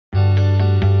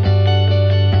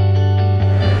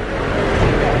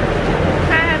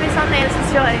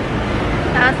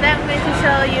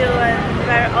show you a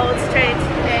very old street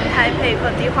in Taipei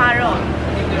called Dihua Rd.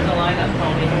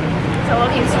 So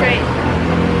walking straight.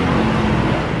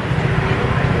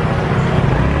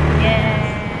 Yeah.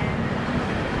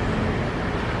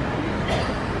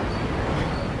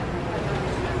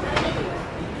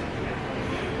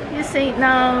 You see,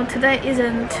 now today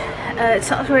isn't.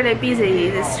 It's not really busy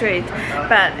this street,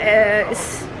 but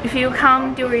if you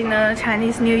come during the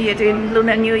Chinese New Year, during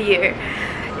Lunar New Year,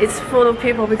 it's full of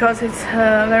people because it's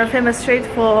a very famous street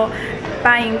for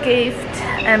buying gifts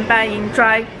and buying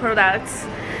dry products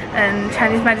and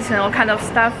Chinese medicine, all kind of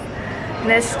stuff in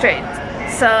this street.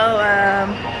 So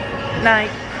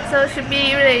so it should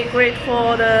be really great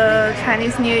for the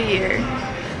Chinese New Year.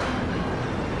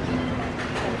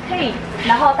 Hey,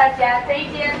 然后大家这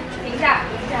一间停下。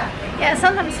 Yeah,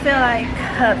 sometimes feel like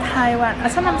Taiwan. I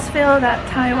sometimes feel that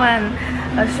Taiwan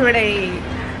is really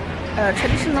a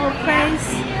traditional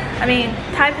place. I mean,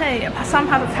 Taipei, some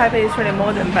part of Taipei is really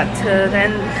modern, but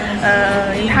then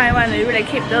in Taiwan they really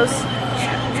keep those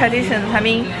traditions. I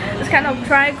mean, it's kind of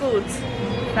dry goods,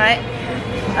 right?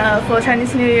 For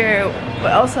Chinese New Year,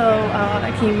 but also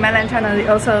like in mainland China, they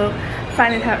also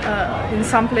find it in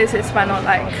some places, but not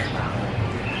like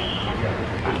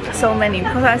so many,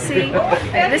 because I see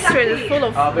this street is full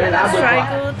of dry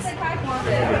goods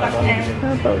and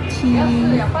herbal tea.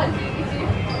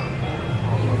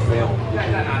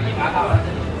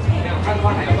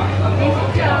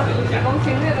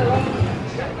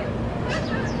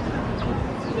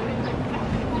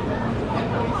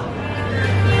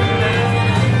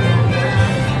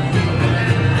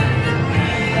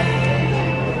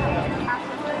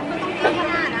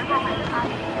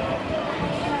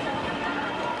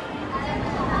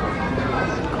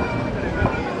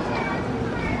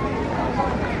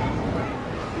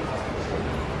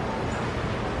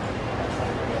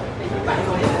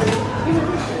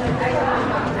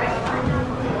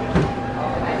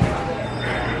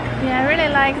 Yeah, I really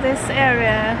like this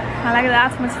area. I like the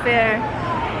atmosphere,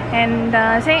 and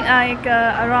I think like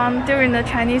around during the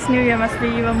Chinese New Year must be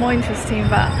even more interesting.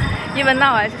 But even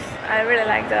now, I really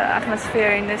like the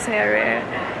atmosphere in this area.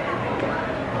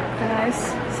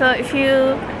 Nice. So if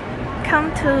you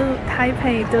come to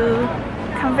Taipei, do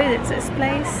come visit this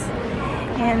place,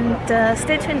 and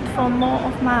stay tuned for more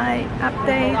of my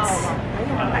updates.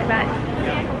 Bye bye.